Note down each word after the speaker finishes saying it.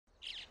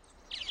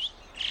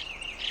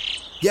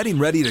Getting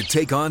ready to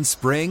take on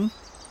spring?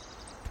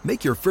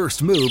 Make your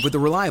first move with the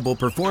reliable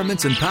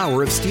performance and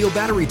power of Steel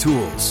battery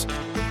tools.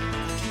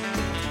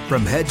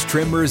 From hedge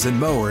trimmers and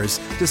mowers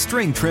to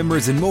string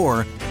trimmers and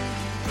more,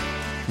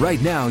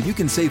 right now you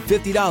can save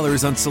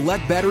 $50 on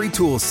select battery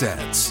tool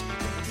sets.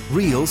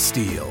 Real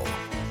Steel.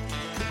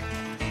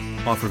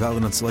 Offer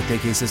valid on select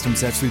AK system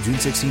sets through June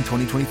 16,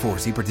 2024.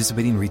 See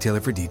participating retailer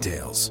for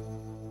details.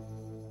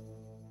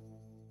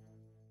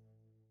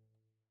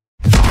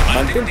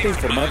 Mantente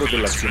informado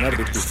del accionar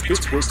de tus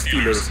Pittsburgh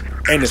Steelers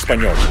en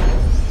español.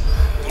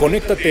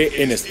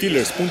 Conéctate en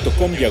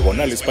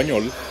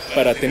Steelers.com/español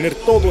para tener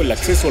todo el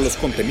acceso a los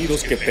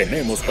contenidos que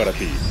tenemos para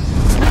ti.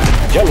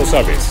 Ya lo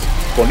sabes,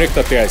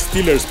 conéctate a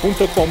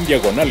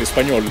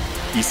Steelers.com/español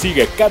y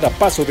sigue cada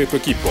paso de tu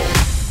equipo.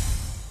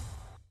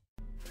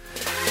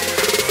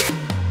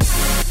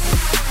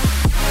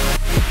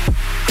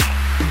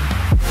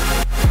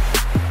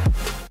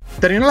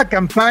 Terminó la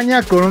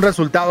campaña con un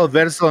resultado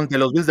adverso ante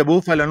los Bills de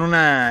Buffalo en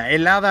una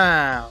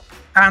helada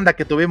tanda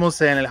que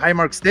tuvimos en el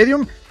Highmark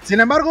Stadium.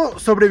 Sin embargo,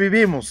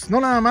 sobrevivimos, no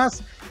nada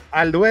más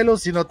al duelo,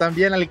 sino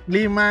también al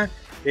clima.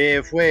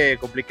 Fue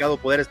complicado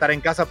poder estar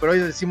en casa, pero hoy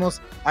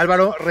decimos,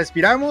 Álvaro,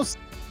 respiramos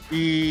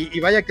y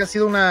vaya que ha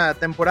sido una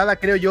temporada,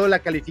 creo yo, la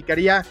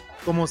calificaría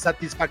como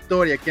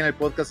satisfactoria aquí en el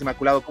podcast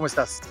Inmaculado. ¿Cómo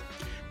estás?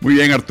 Muy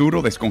bien,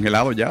 Arturo,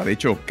 descongelado ya, de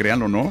hecho,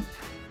 créanlo o no,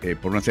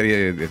 por una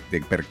serie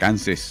de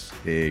percances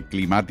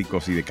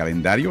climáticos y de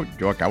calendario,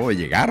 yo acabo de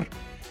llegar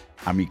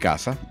a mi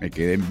casa, me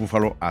quedé en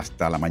Búfalo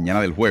hasta la mañana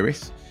del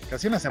jueves.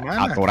 Casi una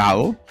semana.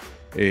 Atorado,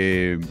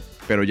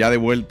 pero ya de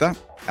vuelta,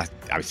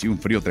 ha sido un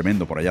frío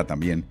tremendo por allá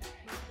también.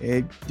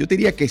 Yo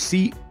diría que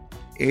sí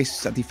es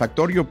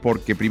satisfactorio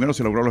porque primero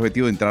se logró el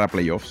objetivo de entrar a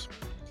playoffs,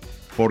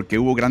 porque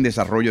hubo gran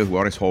desarrollo de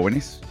jugadores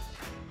jóvenes,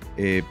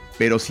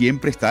 pero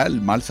siempre está el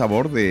mal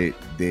sabor de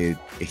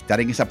estar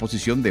en esa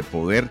posición de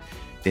poder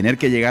tener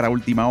que llegar a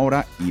última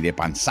hora y de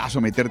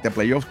panzazo meterte a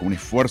playoffs con un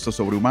esfuerzo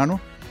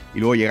sobrehumano y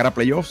luego llegar a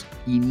playoffs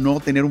y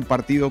no tener un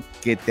partido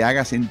que te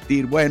haga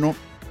sentir, bueno,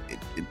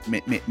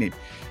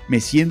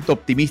 me siento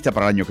optimista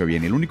para el año que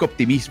viene. El único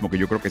optimismo que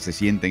yo creo que se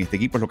siente en este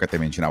equipo es lo que te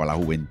mencionaba, la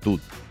juventud,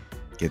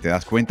 que te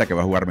das cuenta que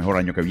va a jugar mejor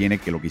el año que viene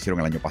que lo que hicieron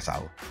el año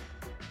pasado.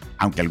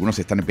 Aunque algunos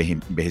se están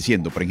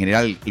envejeciendo, pero en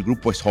general el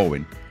grupo es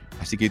joven.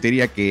 Así que yo te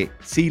diría que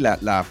sí,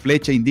 la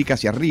flecha indica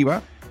hacia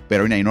arriba,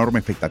 pero hay una enorme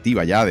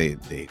expectativa ya de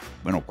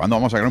bueno, ¿cuándo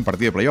vamos a ganar un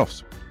partido de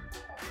playoffs?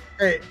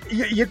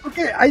 Yo creo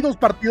que hay dos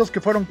partidos que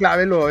fueron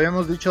clave, lo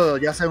habíamos dicho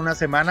ya hace unas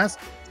semanas,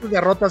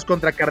 derrotas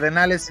contra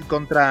Cardenales y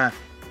contra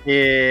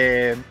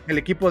el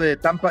equipo de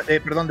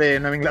de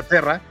Nueva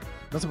Inglaterra.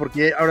 No sé por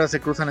qué ahora se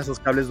cruzan esos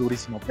cables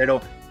durísimo, pero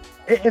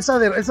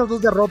esas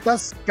dos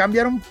derrotas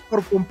cambiaron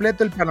por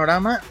completo el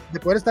panorama de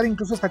poder estar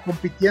incluso hasta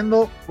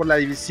compitiendo por la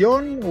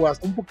división o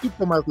hasta un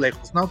poquito más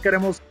lejos. No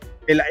queremos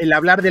el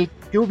hablar del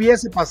que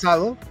hubiese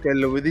pasado, que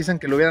dicen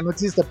que lo hubiera no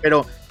existe,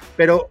 pero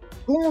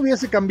 ¿cómo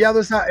hubiese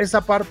cambiado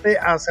esa parte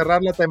a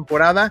cerrar la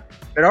temporada?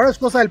 Pero ahora es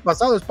cosa del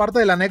pasado, es parte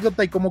de la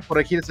anécdota y cómo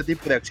corregir ese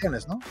tipo de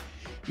acciones, ¿no?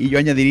 Y yo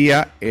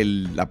añadiría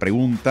la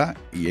pregunta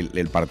y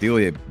el partido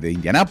de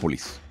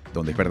Indianápolis,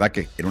 donde es verdad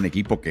que era un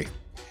equipo que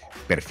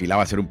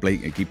perfilaba ser un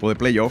equipo de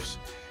playoffs.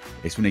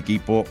 Es un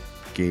equipo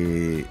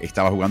que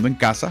estaba jugando en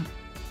casa,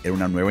 era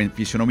una nueva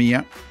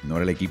fisonomía, no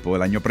era el equipo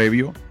del año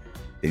previo,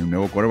 tenía un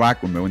nuevo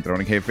quarterback, un nuevo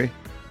entrenador en jefe,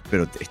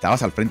 pero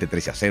estabas al frente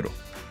 13-0.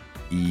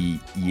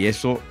 Y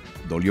eso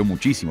dolió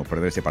muchísimo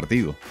perder ese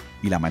partido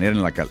y la manera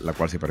en la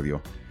cual se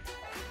perdió.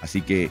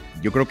 Así que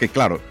yo creo que,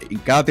 claro, en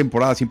cada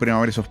temporada siempre van a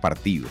haber esos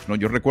partidos, ¿no?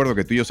 Yo recuerdo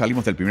que tú y yo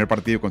salimos del primer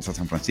partido contra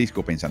San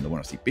Francisco pensando,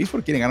 bueno, si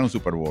Pittsburgh quiere ganar un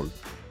Super Bowl,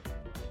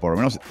 por lo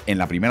menos en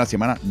la primera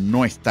semana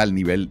no está al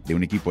nivel de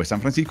un equipo de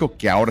San Francisco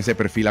que ahora se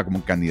perfila como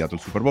un candidato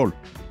al Super Bowl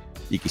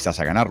y quizás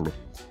a ganarlo.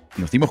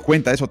 Y nos dimos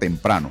cuenta de eso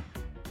temprano.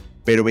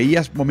 Pero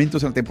veías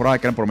momentos en la temporada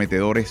que eran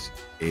prometedores,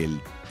 el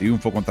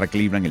triunfo contra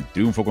Cleveland, el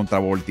triunfo contra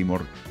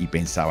Baltimore, y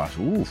pensabas,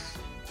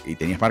 y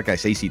tenías marca de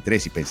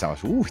 6-3 y pensabas,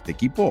 este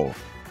equipo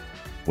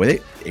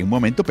puede, en un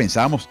momento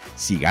pensábamos,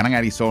 si ganan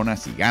Arizona,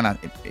 si ganan,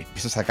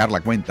 empiezas a sacar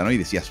la cuenta, ¿no? Y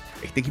decías,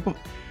 este equipo,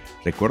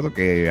 recuerdo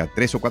que a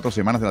 3 o 4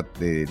 semanas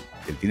del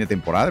fin de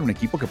temporada era un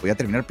equipo que podía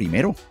terminar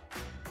primero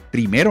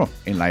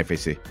en la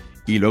AFC,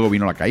 y luego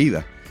vino la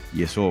caída,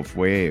 y eso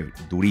fue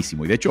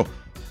durísimo. Y de hecho,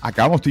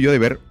 acabamos tú y yo de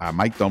ver a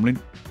Mike Tomlin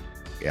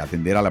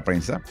atender a la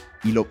prensa,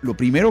 y lo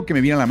primero que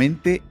me viene a la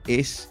mente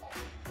es,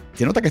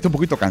 se nota que está un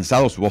poquito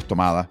cansado, su voz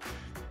tomada.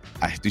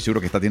 Estoy seguro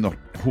que está teniendo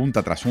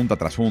junta tras junta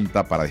tras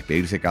junta para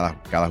despedirse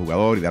cada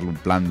jugador y darle un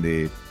plan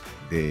de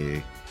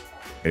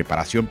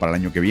preparación para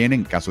el año que viene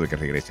en caso de que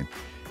regresen.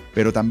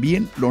 Pero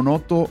también lo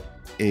noto,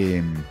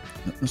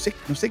 no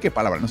sé qué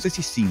palabra, no sé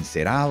si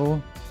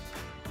sincerado,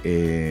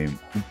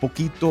 un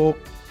poquito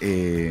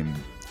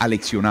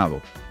aleccionado,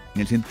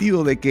 en el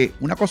sentido de que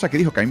una cosa que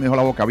dijo que a mí me dejó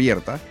la boca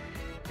abierta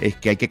es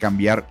que hay que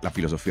cambiar la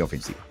filosofía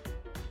ofensiva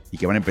y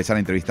que van a empezar a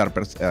entrevistar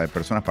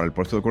personas para el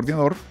puesto de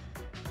coordinador.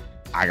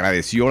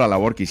 Agradeció la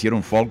labor que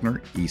hicieron Faulkner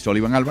y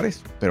Sullivan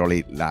Álvarez, pero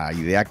la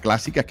idea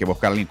clásica es que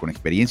buscar a alguien con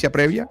experiencia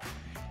previa,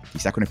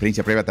 quizás con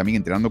experiencia previa también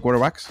entrenando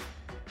quarterbacks,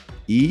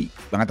 y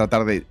van a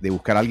tratar de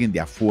buscar a alguien de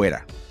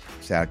afuera.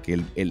 O sea,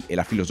 que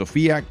la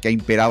filosofía que ha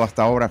imperado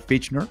hasta ahora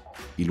Fitchner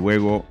y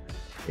luego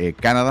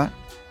Canadá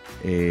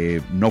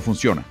no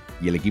funciona.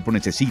 Y el equipo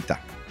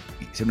necesita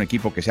ser un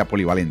equipo que sea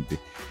polivalente.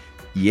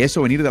 Y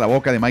eso venir de la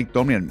boca de Mike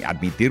Tomlin,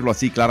 admitirlo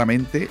así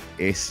claramente,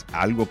 es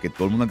algo que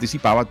todo el mundo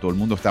anticipaba, todo el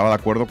mundo estaba de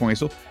acuerdo con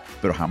eso,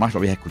 pero jamás lo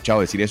había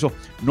escuchado decir eso.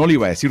 No lo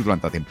iba a decir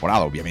durante la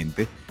temporada,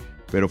 obviamente,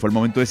 pero fue el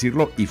momento de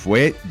decirlo y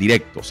fue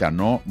directo. O sea,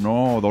 no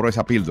doró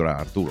esa píldora,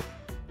 Arturo.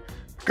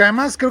 Que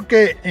además creo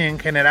que en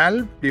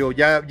general, digo,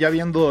 ya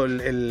viendo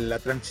la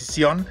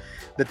transición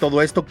de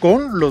todo esto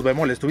con los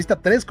bemoles, tuviste a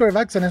 3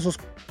 quarterbacks en esos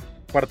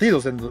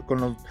partidos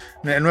con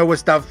el nuevo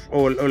staff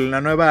o la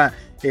nueva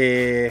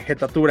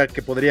jetatura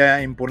que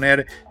podría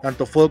imponer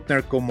tanto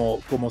Faulkner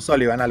como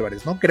Sullivan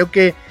Álvarez, ¿no? Creo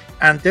que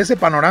ante ese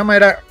panorama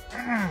era,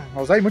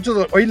 o sea, hay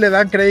muchos hoy le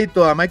dan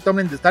crédito a Mike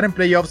Tomlin de estar en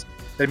playoffs,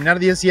 terminar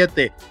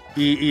 17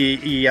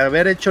 y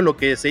haber hecho lo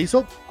que se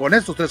hizo con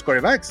estos 3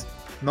 quarterbacks,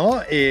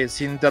 ¿no?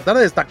 Sin tratar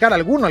de destacar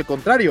alguno, al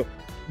contrario,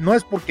 no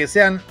es porque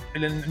sean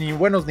ni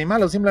buenos ni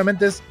malos,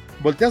 simplemente es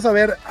volteas a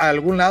ver a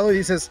algún lado y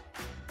dices,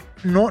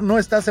 no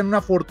estás en una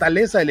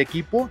fortaleza del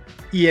equipo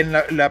y en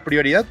la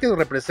prioridad que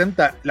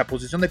representa la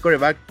posición de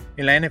quarterback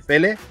en la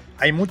NFL,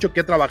 hay mucho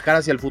que trabajar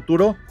hacia el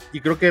futuro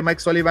y creo que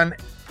Mike Sullivan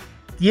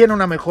tiene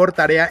una mejor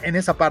tarea en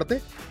esa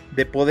parte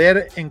de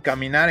poder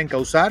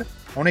encauzar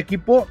a un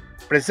equipo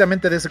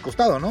precisamente de ese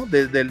costado, ¿no?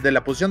 De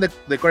la posición de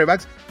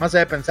quarterbacks, más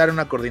allá de pensar en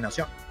una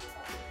coordinación.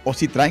 O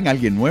si traen a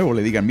alguien nuevo,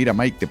 le digan, mira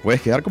Mike, te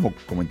puedes quedar como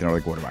entrenador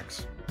de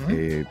quarterbacks.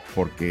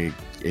 Porque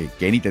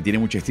Kenny te tiene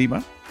mucha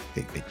estima,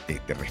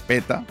 te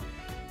respeta,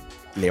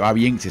 le va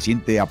bien, se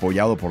siente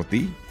apoyado por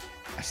ti,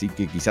 así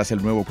que quizás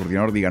el nuevo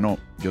coordinador diga, no,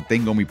 yo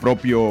tengo mi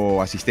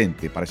propio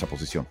asistente para esa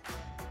posición.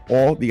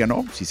 O diga,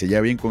 no, si se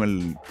lleva bien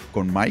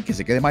con Mike, que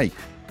se quede Mike.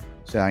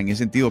 O sea, en ese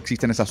sentido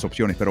existen esas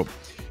opciones, pero...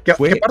 Que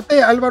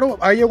aparte, Álvaro,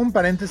 hay un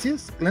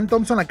paréntesis, Glenn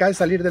Thompson acaba de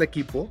salir del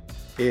equipo,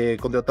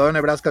 contratado en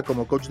Nebraska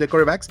como coach de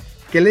quarterbacks,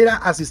 que él era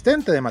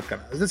asistente de Matt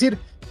Canada. Es decir,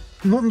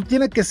 no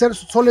tiene que ser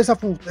solo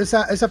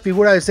esa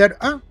figura de ser,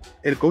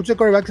 el coach de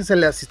quarterbacks es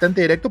el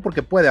asistente directo,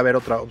 porque puede haber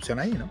otra opción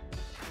ahí, ¿no?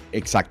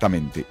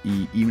 Exactamente.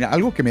 Y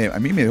algo que a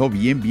mí me dejó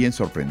bien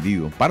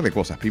sorprendido, un par de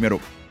cosas. Primero,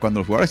 cuando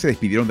los jugadores se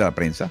despidieron de la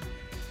prensa,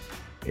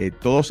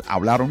 todos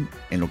hablaron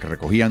en lo que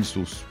recogían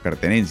sus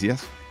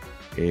pertenencias.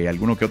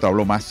 Alguno que otro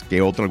habló más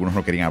que otro, algunos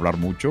no querían hablar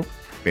mucho,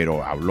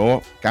 pero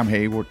habló Cam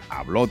Hayward,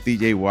 habló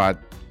TJ Watt,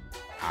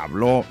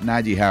 habló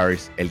Najee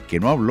Harris. El que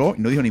no habló,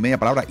 no dijo ni media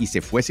palabra y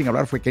se fue sin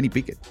hablar fue Kenny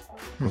Pickett,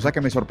 cosa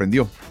que me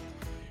sorprendió.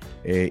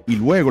 Y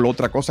luego la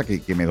otra cosa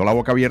que me dio la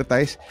boca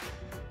abierta es,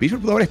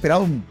 Pittsburgh pudo haber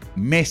esperado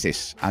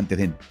meses antes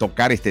de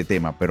tocar este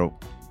tema, pero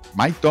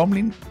Mike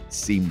Tomlin,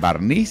 sin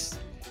barniz,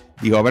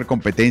 dijo, va a haber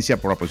competencia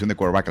por la posición de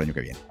quarterback el año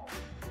que viene.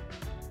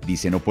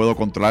 Dice, no puedo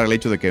controlar el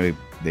hecho de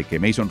que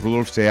Mason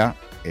Rudolph sea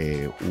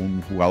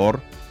un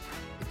jugador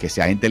que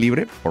sea agente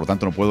libre, por lo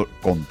tanto no puedo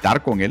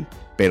contar con él,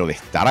 pero de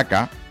estar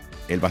acá,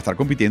 él va a estar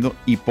compitiendo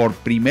y por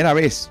primera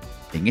vez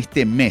en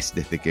este mes,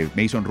 desde que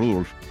Mason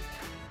Rudolph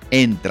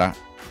entra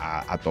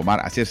a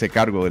hacerse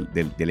cargo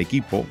del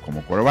equipo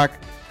como quarterback,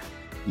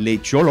 le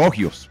echó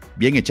elogios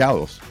bien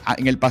echados.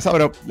 En el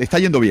pasado le está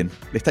yendo bien.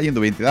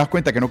 Te das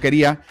cuenta que no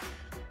quería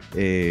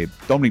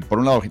Tomlin, por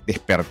un lado,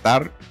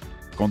 despertar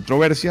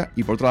controversia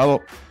y por otro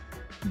lado,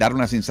 dar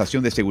una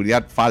sensación de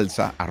seguridad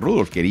falsa a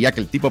Rudolph. Quería que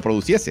el tipo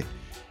produciese.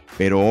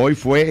 Pero hoy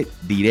fue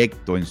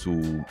directo en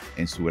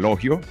su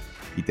elogio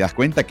y te das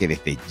cuenta que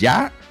desde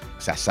ya,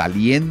 o sea,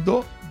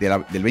 saliendo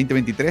del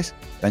 2023,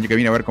 el año que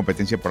viene va a haber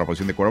competencia por la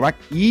posición de quarterback.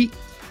 Y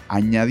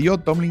añadió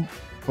Tomlin,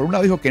 por un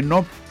lado dijo que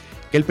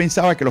él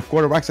pensaba que los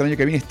quarterbacks el año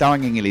que viene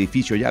estaban en el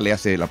edificio, ya le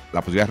hace la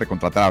posibilidad de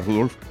recontratar a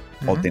Rudolph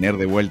o tener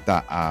de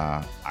vuelta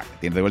a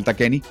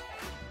Kenny.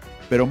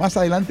 Pero más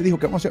adelante dijo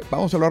que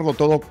vamos a hablarlo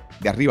todo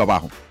de arriba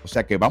abajo. O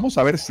sea que vamos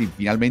a ver si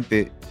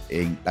finalmente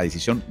la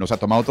decisión no se ha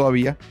tomado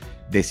todavía,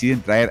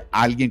 deciden traer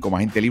a alguien como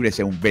agente libre,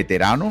 sea un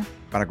veterano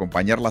para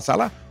acompañar la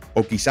sala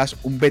o quizás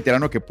un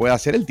veterano que pueda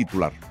ser el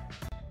titular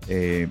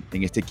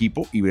en este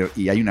equipo y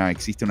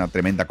existe una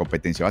tremenda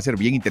competencia. Va a ser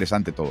bien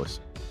interesante todo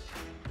eso.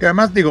 Que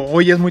además, digo,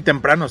 hoy es muy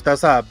temprano,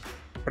 estás a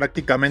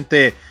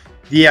prácticamente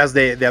días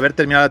de haber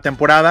terminado la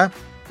temporada.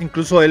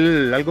 Incluso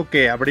él, algo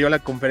que abrió la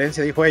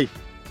conferencia, dijo, hey,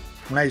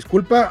 una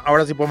disculpa,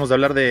 ahora sí podemos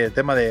hablar de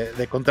tema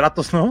de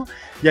contratos, ¿no?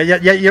 Ya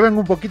llevan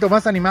un poquito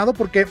más animado,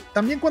 porque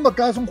también cuando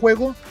acabas un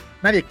juego,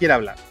 nadie quiere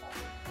hablar.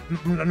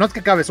 No es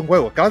que acabes un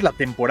juego, acabas la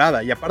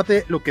temporada. Y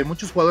aparte, lo que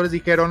muchos jugadores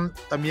dijeron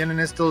también en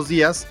estos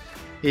días,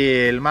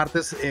 el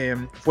martes,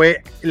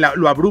 fue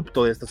lo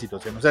abrupto de esta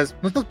situación. O sea,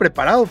 no estás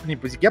preparado ni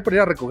siquiera para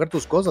ir a recoger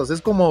tus cosas.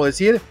 Es como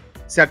decir,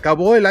 se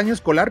acabó el año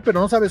escolar, pero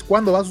no sabes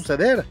cuándo va a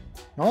suceder,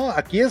 ¿no?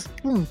 Aquí es,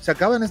 se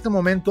acaba en este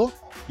momento.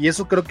 Y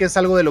eso creo que es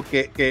algo de lo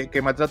que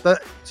me trata,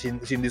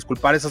 sin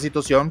disculpar esa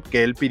situación,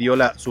 que él pidió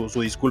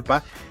su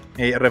disculpa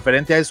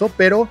referente a eso,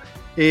 pero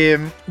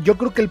yo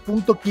creo que el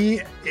punto aquí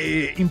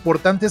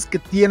importante es que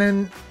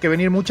tienen que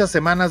venir muchas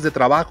semanas de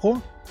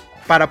trabajo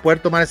para poder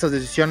tomar esas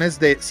decisiones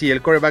de si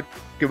el quarterback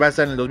que va a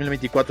estar en el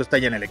 2024 está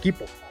ya en el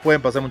equipo.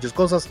 Pueden pasar muchas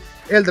cosas,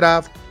 el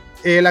draft,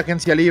 la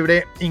agencia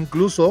libre,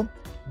 incluso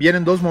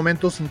vienen dos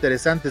momentos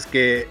interesantes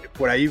que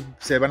por ahí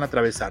se van a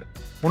atravesar.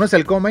 Uno es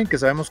el Combine, que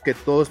sabemos que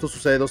todo esto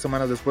sucede 2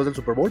 semanas después del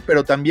Super Bowl,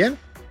 pero también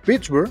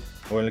Pittsburgh,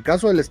 o en el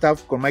caso del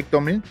staff con Mike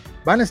Tomlin,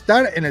 van a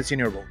estar en el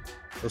Senior Bowl.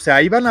 O sea,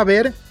 ahí van a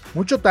ver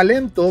mucho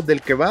talento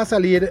del que va a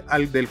salir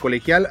del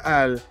colegial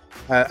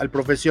al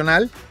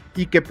profesional,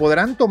 y que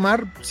podrán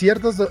tomar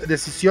ciertas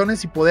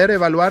decisiones y poder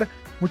evaluar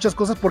muchas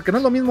cosas, porque no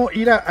es lo mismo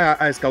ir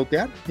a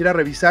scoutear, ir a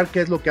revisar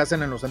qué es lo que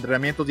hacen en los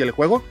entrenamientos y el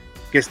juego,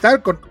 que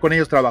estar con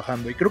ellos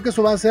trabajando. Y creo que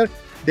eso va a ser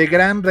de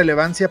gran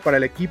relevancia para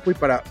el equipo y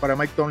para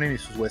Mike Tomlin y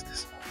sus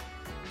huestes.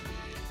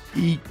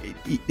 Y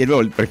de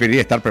nuevo, preferiría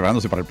estar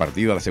preparándose para el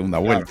partido de la segunda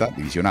vuelta,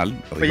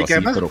 divisional. Oye, que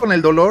además con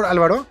el dolor,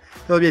 Álvaro,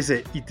 todavía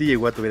dice, y TJ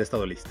Watt hubiera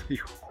estado listo,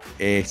 hijo.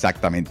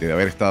 Exactamente, de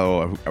haber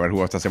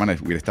jugado esta semana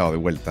hubiera estado de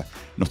vuelta.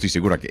 No estoy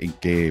seguro en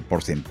qué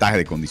porcentaje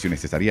de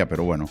condiciones estaría,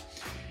 pero bueno.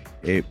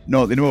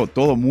 No, de nuevo,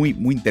 todo muy,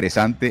 muy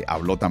interesante.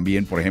 Habló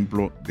también, por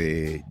ejemplo,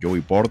 de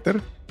Joey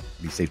Porter.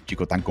 Dice,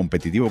 chico tan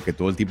competitivo que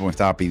todo el tiempo me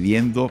estaba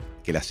pidiendo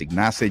que le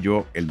asignase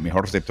yo el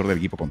mejor receptor del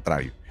equipo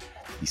contrario.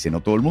 Dice, no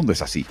todo el mundo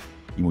es así,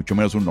 y mucho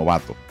menos un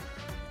novato.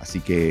 Así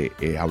que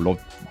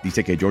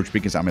dice que George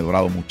Pickens ha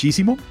mejorado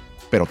muchísimo,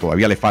 pero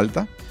todavía le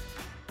falta.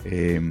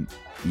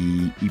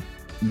 Y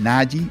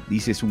Najee,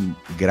 dice, es un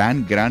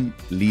gran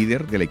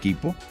líder del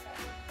equipo,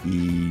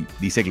 y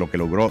dice que lo que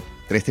logró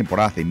 3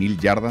 temporadas de 1000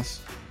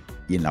 yardas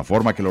y en la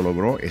forma que lo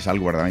logró es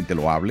algo verdaderamente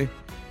loable.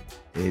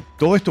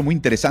 Todo esto muy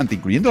interesante,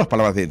 incluyendo las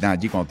palabras de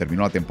Najee cuando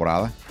terminó la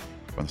temporada,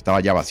 cuando estaba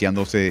ya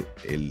vaciándose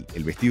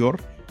el vestidor,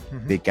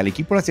 de que al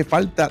equipo le hace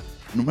falta,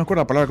 no me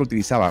acuerdo la palabra que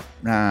utilizaba,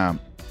 una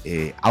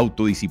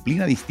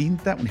autodisciplina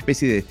distinta, una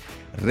especie de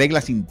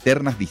reglas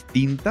internas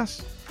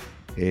distintas.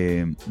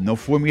 No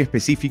fue muy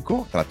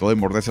específico, trató de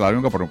morderse la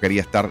lengua, pero no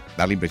quería dar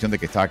la impresión de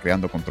que estaba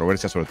creando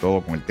controversia, sobre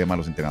todo con el tema de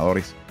los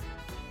entrenadores.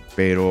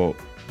 Pero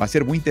va a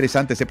ser muy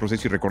interesante ese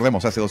proceso, y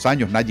recordemos, hace 2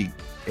 años Najee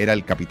era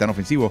el capitán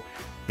ofensivo,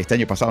 este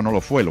año pasado no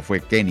lo fue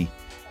Kenny.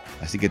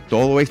 Así que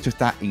todo esto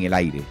está en el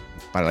aire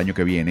para el año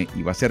que viene,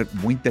 y va a ser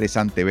muy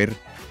interesante ver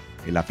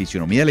la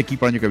fisionomía del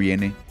equipo el año que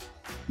viene.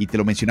 Y te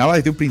lo mencionaba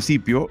desde un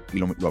principio, y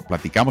lo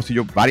platicamos tú y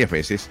yo varias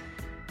veces,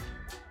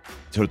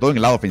 sobre todo en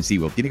el lado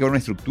ofensivo. Tiene que haber una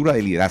estructura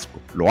de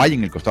liderazgo. Lo hay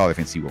en el costado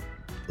defensivo,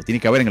 lo tiene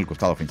que haber en el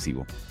costado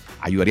ofensivo.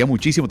 Ayudaría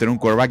muchísimo tener un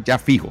quarterback ya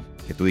fijo,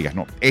 que tú digas,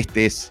 no,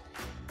 este es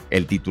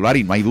el titular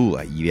y no hay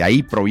duda. Y de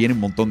ahí proviene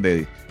un montón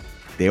de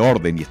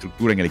orden y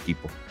estructura en el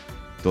equipo.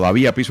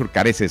 Todavía Pittsburgh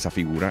carece de esa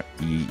figura,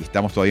 y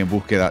estamos todavía en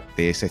búsqueda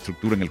de esa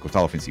estructura en el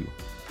costado ofensivo.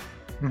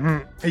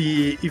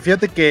 Y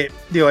fíjate que,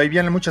 ahí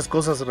vienen muchas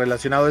cosas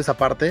relacionadas a esa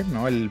parte,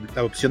 ¿no?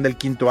 La opción del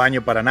 5º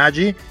año para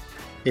Najee.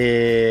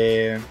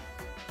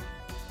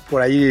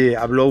 Por ahí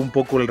habló un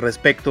poco al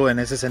respecto en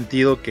ese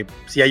sentido, que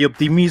si hay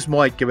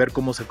optimismo hay que ver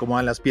cómo se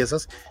acomodan las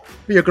piezas.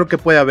 Yo creo que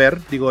puede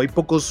haber, hay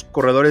pocos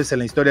corredores en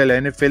la historia de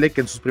la NFL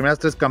que en sus primeras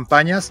 3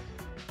 campañas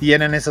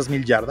tienen esas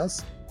 1000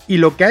 yardas. Y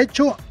lo que ha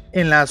hecho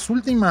en la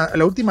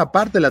última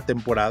parte de la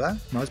temporada,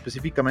 ¿no?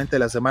 Específicamente de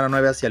la semana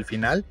 9 hacia el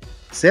final,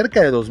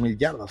 cerca de 2000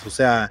 yardas. O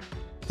sea,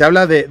 te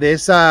habla de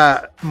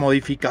esa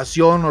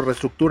modificación o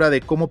reestructura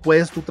de cómo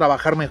puedes tú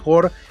trabajar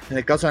mejor en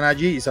el caso de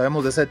Najee, y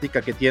sabemos de esa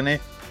ética que tiene,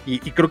 y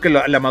creo que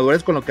la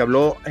madurez con lo que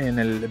habló en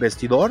el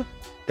vestidor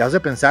te hace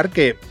pensar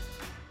que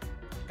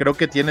creo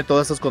que tiene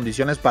todas esas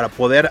condiciones para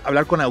poder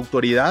hablar con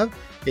autoridad,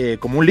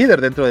 como un líder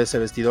dentro de ese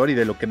vestidor, y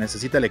de lo que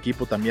necesita el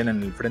equipo también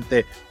en el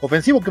frente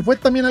ofensivo, que fue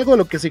también algo de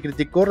lo que se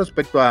criticó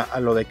respecto a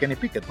lo de Kenny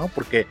Pickett, ¿no?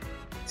 Porque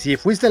si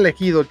fuiste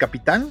elegido el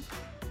capitán,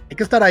 hay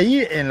que estar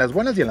ahí en las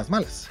buenas y en las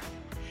malas.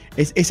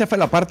 Esa fue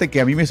la parte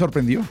que a mí me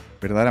sorprendió,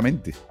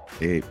 verdaderamente,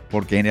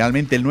 porque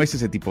generalmente él no es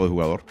ese tipo de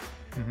jugador.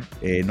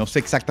 No sé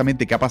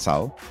exactamente qué ha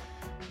pasado.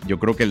 Yo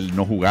creo que el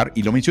no jugar,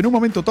 y lo mencionó un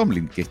momento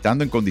Tomlin, que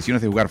estando en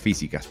condiciones de jugar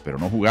físicas, pero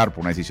no jugar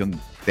por una decisión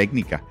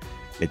técnica,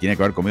 le tiene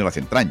que haber comido las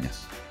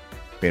entrañas.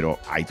 Pero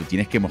ahí tú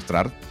tienes que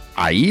mostrar,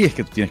 ahí es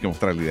que tú tienes que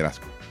mostrar el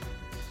liderazgo.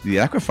 El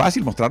liderazgo es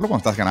fácil mostrarlo cuando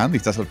estás ganando y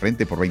estás al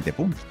frente por 20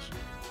 puntos.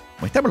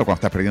 Muéstramelo cuando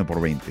estás perdiendo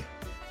por 20.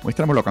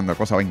 Muéstramelo cuando la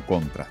cosa va en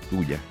contra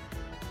tuya.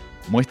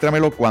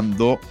 Muéstramelo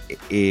cuando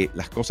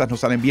las cosas no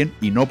salen bien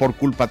y no por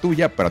culpa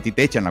tuya, pero a ti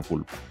te echan la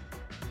culpa.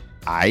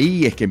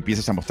 Ahí es que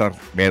empiezas a mostrar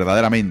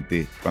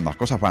verdaderamente, cuando las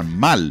cosas van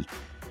mal,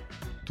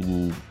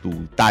 tu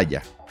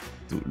talla,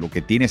 lo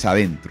que tienes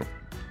adentro,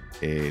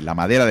 la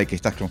madera de que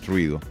estás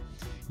construido.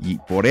 Y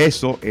por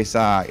eso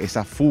esa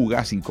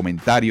fuga sin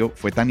comentario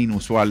fue tan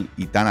inusual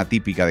y tan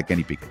atípica de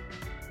Kenny Pickett.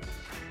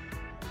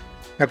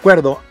 De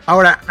acuerdo.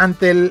 Ahora,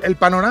 ante el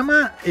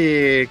panorama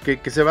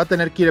que se va a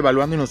tener que ir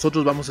evaluando, y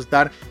nosotros vamos a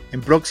estar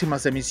en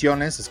próximas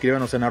emisiones,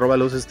 escríbanos en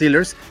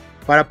 @lossteelers,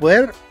 para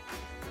poder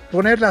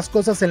poner las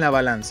cosas en la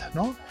balanza,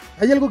 ¿no?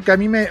 Hay algo que a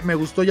mí me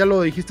gustó, ya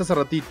lo dijiste hace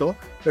ratito,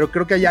 pero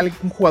creo que hay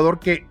un jugador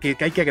que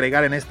hay que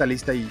agregar en esta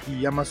lista, y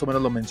ya más o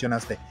menos lo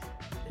mencionaste.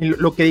 Y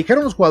lo que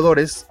dijeron los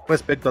jugadores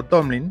respecto a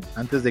Tomlin,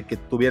 antes de que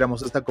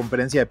tuviéramos esta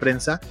conferencia de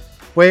prensa,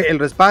 fue el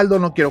respaldo,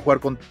 no quiero jugar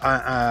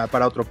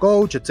para otro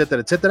coach,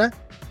 etcétera, etcétera.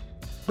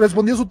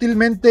 Respondió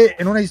sutilmente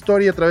en una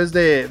historia a través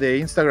de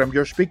Instagram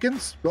George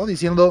Pickens, ¿no?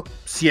 Diciendo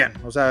 100,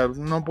 o sea,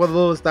 no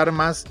puedo estar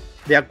más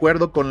de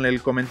acuerdo con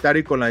el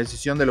comentario y con la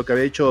decisión de lo que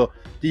había dicho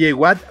TJ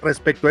Watt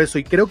respecto a eso,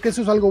 y creo que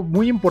eso es algo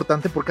muy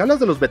importante porque hablas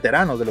de los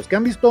veteranos, de los que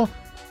han visto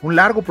un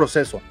largo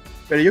proceso,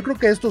 pero yo creo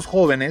que estos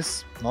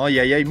jóvenes, ¿no? Y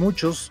ahí hay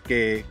muchos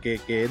que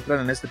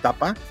entran en esta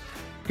etapa,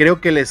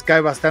 creo que les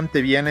cae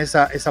bastante bien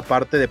esa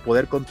parte de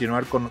poder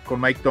continuar con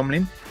Mike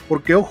Tomlin,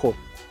 porque ojo,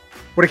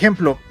 por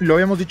ejemplo, lo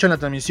habíamos dicho en la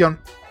transmisión,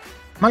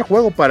 mal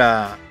juego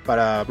para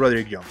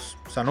Broderick Jones,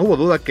 o sea, no hubo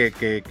duda que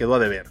quedó a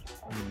deber.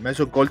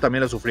 Mason Cole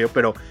también lo sufrió,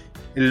 pero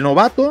el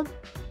novato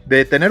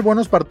de tener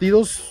buenos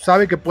partidos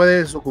sabe que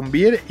puede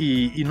sucumbir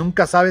y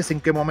nunca sabes en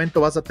qué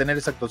momento vas a tener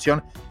esa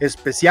actuación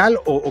especial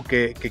o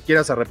que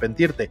quieras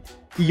arrepentirte.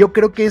 Y yo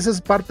creo que esa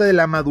es parte de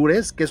la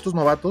madurez que estos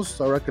novatos,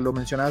 ahora que lo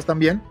mencionabas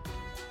también,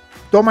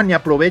 toman y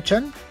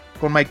aprovechan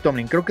con Mike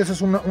Tomlin. Creo que esa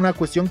es una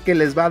cuestión que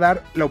les va a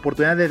dar la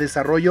oportunidad de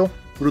desarrollo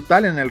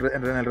brutal en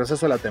el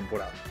receso de la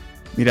temporada.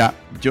 Mira,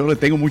 yo le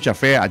tengo mucha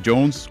fe a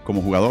Jones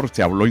como jugador.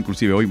 Se habló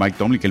inclusive hoy Mike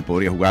Tomlin que él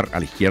podría jugar a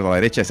la izquierda o a la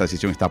derecha. Esa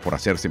decisión está por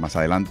hacerse más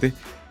adelante.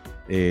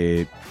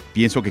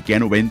 Pienso que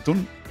Keanu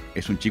Benton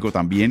es un chico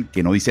también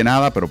que no dice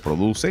nada, pero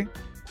produce.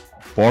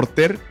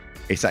 Porter,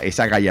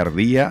 esa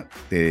gallardía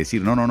de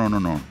decir,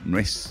 no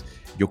es...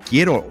 Yo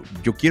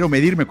quiero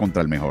medirme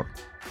contra el mejor.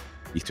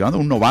 Y estoy hablando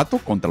de un novato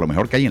contra lo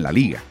mejor que hay en la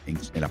liga,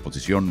 en la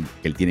posición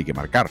que él tiene que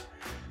marcar.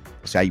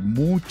 O sea,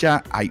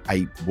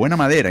 hay buena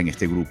madera en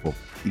este grupo.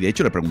 Y de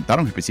hecho le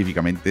preguntaron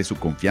específicamente su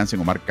confianza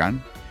en Omar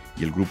Khan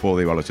y el grupo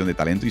de evaluación de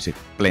talento, y dice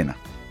plena,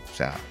 o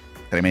sea,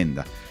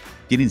 tremenda.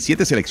 Tienen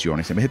 7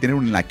 selecciones, en vez de tener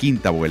una en la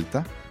quinta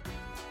vuelta,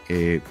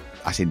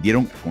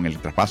 ascendieron con el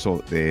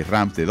traspaso de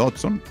Rams de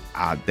Dodson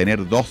a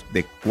tener 2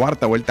 de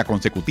cuarta vuelta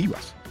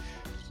consecutivas.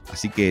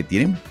 Así que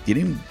tienen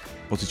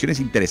posiciones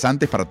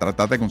interesantes para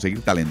tratar de conseguir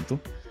talento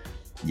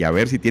y a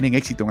ver si tienen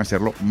éxito en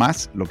hacerlo,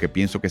 más lo que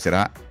pienso que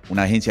será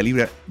una agencia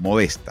libre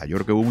modesta. Yo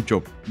creo que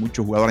hubo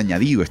mucho jugador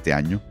añadido este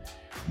año.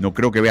 No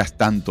creo que veas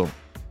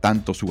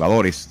tantos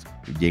jugadores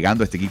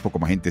llegando a este equipo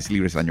como agentes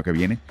libres el año que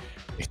viene.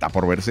 Está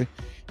por verse.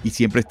 Y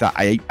siempre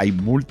hay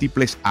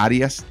múltiples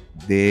áreas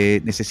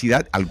de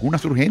necesidad,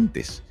 algunas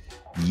urgentes.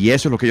 Y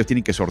eso es lo que ellos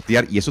tienen que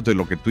sortear, y eso es de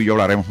lo que tú y yo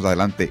hablaremos más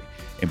adelante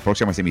en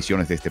próximas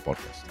emisiones de este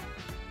podcast.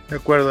 De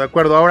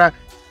acuerdo. Ahora,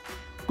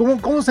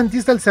 ¿cómo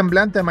sentiste el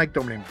semblante de Mike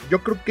Tomlin?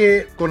 Yo creo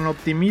que con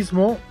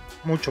optimismo,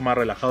 mucho más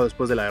relajado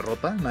después de la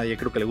derrota. Nadie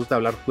creo que le gusta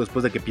hablar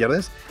después de que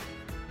pierdes.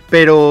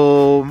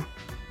 Pero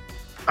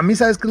a mí,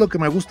 ¿sabes qué es lo que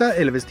me gusta?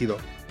 El vestidor.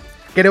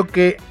 Creo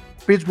que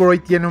Pittsburgh hoy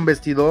tiene un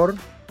vestidor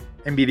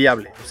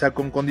envidiable. O sea,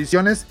 con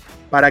condiciones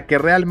para que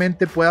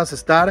realmente puedas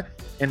estar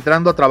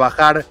entrando a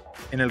trabajar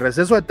en el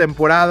receso de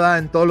temporada,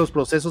 en todos los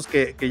procesos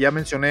que ya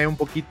mencioné un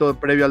poquito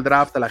previo al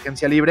draft, a la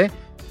agencia libre,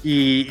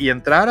 y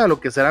entrar a lo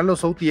que serán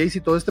los OTAs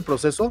y todo este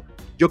proceso.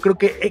 Yo creo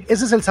que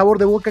ese es el sabor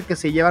de boca que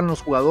se llevan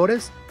los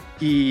jugadores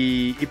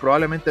y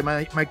probablemente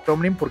Mike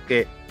Tomlin,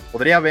 porque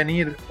podría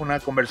venir una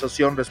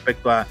conversación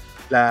respecto a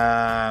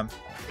la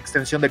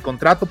extensión de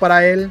contrato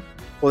para él.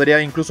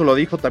 Podría, incluso lo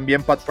dijo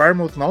también Pat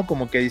Fairmouth, ¿no?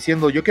 Como que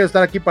diciendo, yo quiero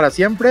estar aquí para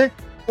siempre,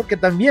 porque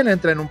también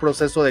entra en un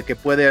proceso de que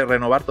puede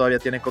renovar, todavía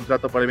tiene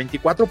contrato para el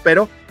 24,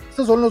 pero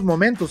estos son los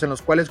momentos en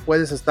los cuales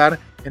puedes estar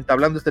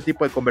entablando este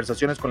tipo de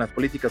conversaciones con las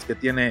políticas que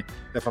tiene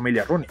la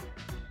familia Rooney.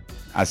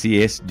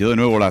 Así es. Yo de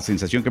nuevo la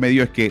sensación que me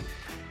dio es que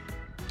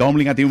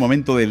Tomlin ha tenido un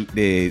momento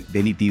de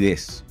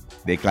nitidez,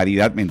 de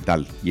claridad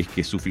mental, y es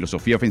que su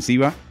filosofía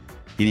ofensiva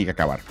tiene que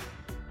acabar,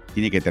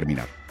 tiene que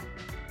terminar.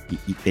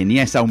 Y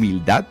tenía esa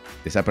humildad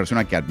de esa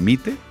persona que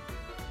admite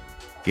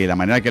que la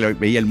manera que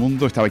veía el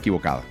mundo estaba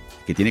equivocada,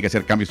 que tiene que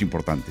hacer cambios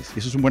importantes.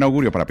 Eso es un buen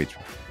augurio para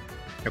Pittsburgh.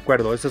 De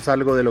acuerdo, eso es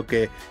algo de lo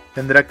que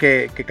tendrá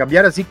que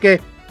cambiar, así que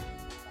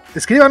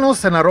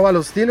escríbanos en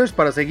 @lossteelers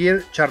para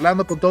seguir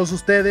charlando con todos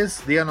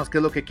ustedes. Díganos qué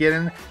es lo que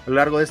quieren a lo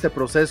largo de este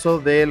proceso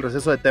del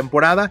receso de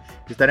temporada.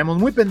 Estaremos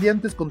muy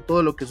pendientes con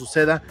todo lo que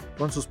suceda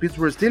con sus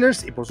Pittsburgh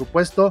Steelers y por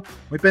supuesto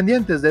muy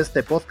pendientes de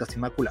este podcast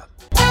inmaculado.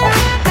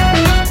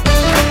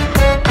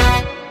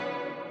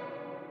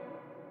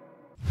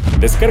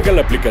 Descarga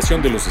la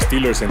aplicación de los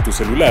Steelers en tu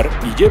celular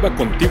y lleva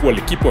contigo al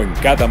equipo en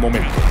cada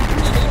momento.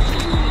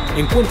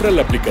 Encuentra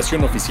la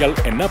aplicación oficial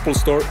en Apple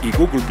Store y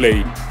Google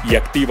Play y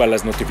activa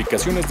las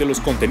notificaciones de los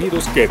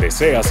contenidos que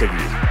deseas seguir.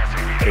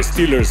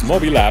 Steelers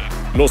Mobile App,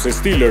 los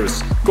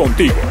Steelers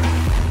contigo.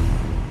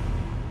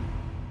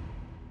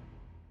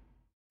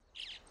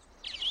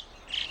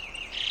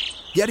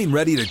 Getting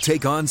ready to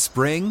take on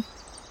spring?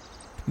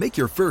 Make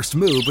your first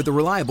move with the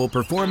reliable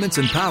performance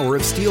and power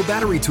of Steel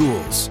battery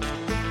tools.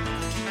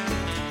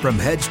 From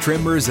hedge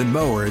trimmers and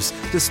mowers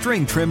to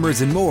string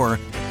trimmers and more,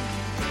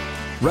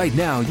 right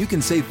now you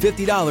can save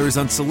 $50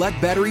 on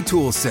select battery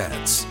tool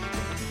sets.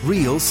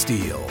 Real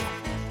Steel.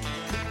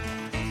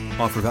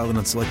 Offer valid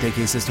on select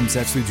AK system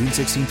sets through June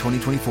 16,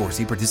 2024.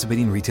 See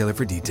participating retailer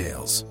for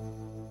details.